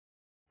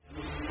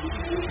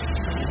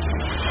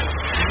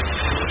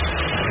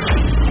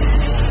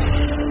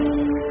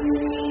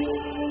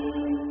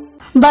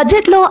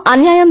Budget లో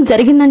అన్యాయం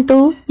జరిగిందంటూ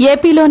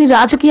ఏపీలోని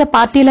రాజకీయ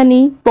పార్టీలన్నీ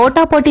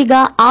పోటాపోటీగా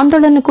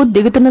ఆందోళనకు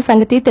దిగుతున్న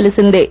సంగతి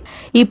తెలిసిందే.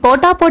 ఈ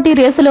పోటాపోటీ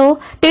రేసులో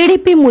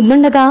టీడీపీ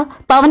ముందుండగా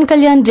పవన్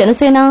కళ్యాణ్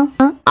జనసేన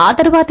ఆ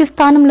తర్వాతి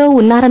స్థానంలో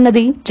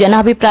ఉన్నారన్నది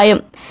జనాభిప్రాయం.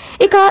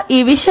 ఇక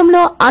ఈ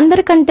విషయంలో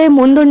అందరికంటే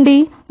ముందుండి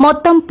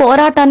మొత్తం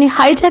పోరాటాన్ని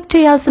హైజాక్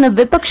చేయాల్సిన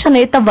విపక్ష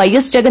నేత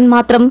వైఎస్ జగన్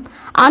మాత్రం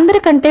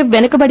అందరికంటే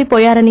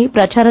వెనుకబడిపోయారని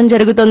ప్రచారం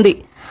జరుగుతోంది.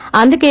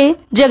 అందుకే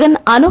జగన్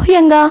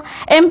అనూహ్యంగా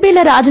ఎంపీల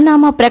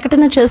రాజీనామా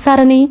ప్రకటన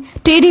చేశారని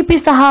టీడీపీ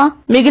సహా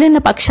మిగిలిన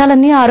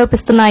పక్షాలన్నీ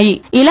ఆరోపిస్తున్నాయి.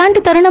 ఇలాంటి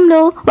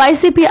తరుణంలో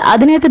వైసీపీ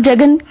అధినేత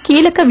జగన్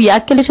కీలక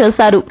వ్యాఖ్యలు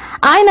చేశారు.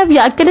 ఆయన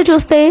వ్యాఖ్యలు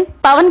చూస్తే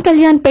పవన్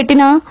కళ్యాణ్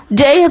పెట్టిన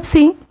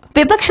జేఎఫ్సీ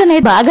విపక్ష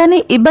నేత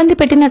బాగానే ఇబ్బంది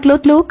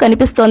పెట్టినట్లు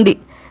కనిపిస్తోంది.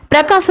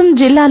 ప్రకాశం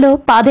జిల్లాలో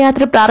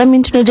పాదయాత్ర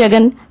ప్రారంభించిన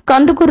జగన్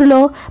కందుకూరులో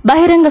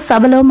బహిరంగ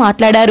సభలో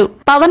మాట్లాడారు.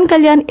 పవన్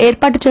కళ్యాణ్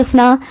ఏర్పాటు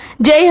చేసిన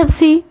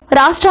జేఎఫ్సీ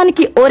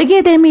రాష్ట్రానికి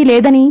ఒరిగేదేమీ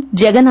లేదని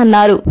జగన్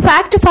అన్నారు.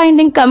 ఫ్యాక్ట్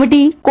ఫైండింగ్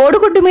కమిటీ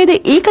కోడిగుడ్డు మీద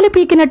ఈకలు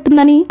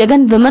పీకినట్టుందని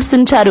జగన్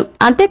విమర్శించారు.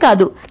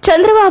 అంతేకాదు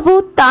చంద్రబాబు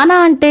తానా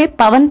అంటే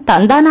పవన్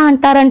తందానా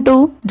అంటారంటూ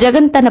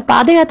జగన్ తన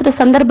పాదయాత్ర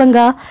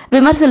సందర్భంగా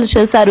విమర్శలు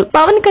చేశారు.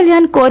 పవన్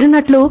కళ్యాణ్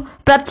కోరినట్లు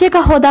ప్రత్యేక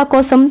హోదా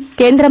కోసం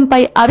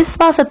కేంద్రంపై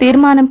అవిశ్వాస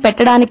తీర్మానం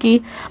పెట్టడానికి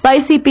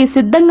వైసీపీ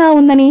సిద్ధంగా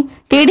ఉందని,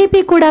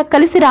 టీడీపీ కూడా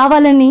కలిసి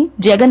రావాలని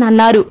జగన్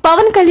అన్నారు.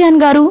 పవన్ కళ్యాణ్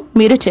గారు,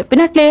 మీరు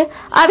చెప్పినట్లే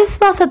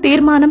అవిశ్వాస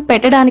తీర్మానం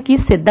పెట్టడానికి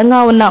సిద్ధంగా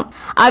ఉన్నాం.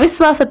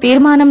 అవిశ్వాస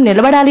తీర్మానం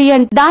నిలబడాలి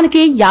అంటే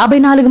దానికి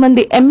 54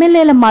 మంది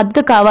ఎమ్మెల్యేల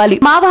మద్దతు కావాలి.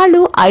 మా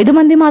వాళ్లు 5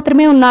 మంది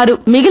మాత్రమే ఉన్నారు.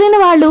 మిగిలిన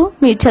వాళ్లు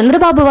మీ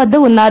చంద్రబాబు వద్ద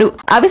ఉన్నారు.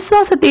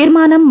 అవిశ్వాస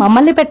తీర్మానం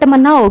మమ్మల్ని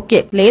పెట్టమన్నా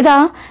ఓకే, లేదా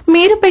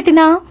మీరు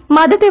పెట్టినా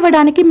మద్దతు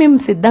ఇవ్వడానికి మేము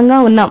సిద్ధంగా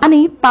ఉన్నాం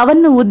అని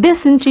పవన్ ను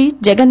ఉద్దేశించి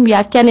జగన్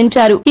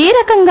వ్యాఖ్యానించారు. ఈ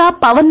రకంగా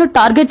పవన్ ను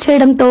టార్గెట్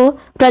చేయడంతో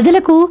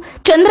ప్రజలకు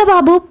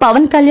చంద్రబాబు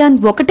పవన్ కళ్యాణ్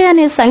ఒకటే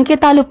అనే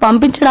సంకేతాలు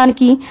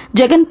పంపించడానికి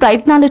జగన్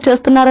ప్రయత్నాలు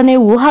చేస్తున్నారనే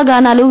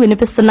ఊహాగానాలు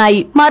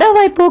వినిపిస్తున్నాయి.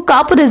 మరోవైపు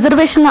కాపు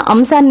రిజర్వేషన్ల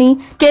అంశాన్ని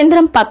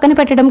కేంద్రం పక్కన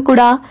పెట్టడం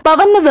కూడా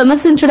పవన్ ను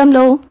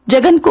విమర్శించడంలో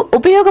జగన్ కు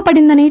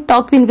ఉపయోగపడిందని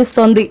టాక్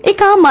వినిపిస్తోంది.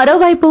 ఇక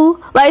మరోవైపు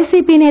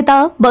వైసీపీ నేత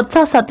బొత్స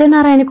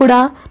సత్యనారాయణ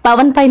కూడా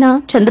పవన్ పైన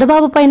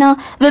చంద్రబాబు పైన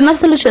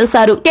విమర్శలు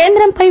చేశారు.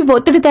 కేంద్రంపై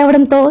ఒత్తిడి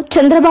తేవడంతో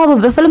చంద్రబాబు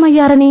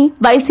విఫలమయ్యారని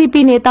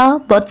వైసీపీ నేత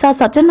బొత్స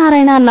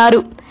సత్యనారాయణ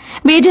అన్నారు.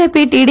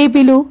 బీజేపీ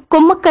టీడీపీలు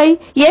కుమ్మక్కై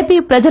ఏపీ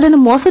ప్రజలను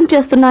మోసం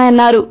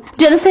చేస్తున్నాయన్నారు.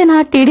 జనసేన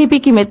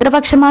టీడీపీకి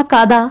మిత్రపక్షమా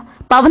కాదా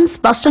పవన్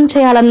స్పష్టం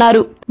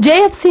చేయాలన్నారు.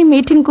 జేఎఫ్సీ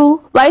మీటింగ్ కు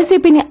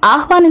వైసీపీని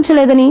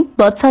ఆహ్వానించలేదని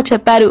బొత్స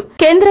చెప్పారు.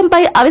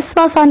 కేంద్రంపై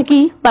అవిశ్వాసానికి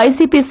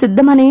వైసీపీ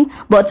సిద్ధమని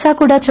బొత్స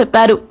కూడా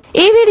చెప్పారు.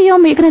 ఈ వీడియో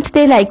మీకు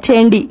నచ్చితే లైక్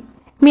చేయండి.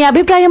 మీ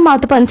అభిప్రాయం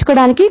మాతో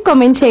పంచుకోవడానికి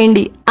కామెంట్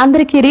చేయండి.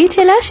 అందరికీ రీచ్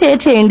అయ్యేలా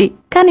షేర్ చేయండి.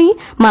 కానీ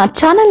మా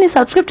ఛానల్ ని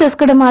సబ్స్క్రైబ్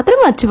చేసుకోవడం మాత్రం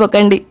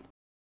మర్చిపోకండి.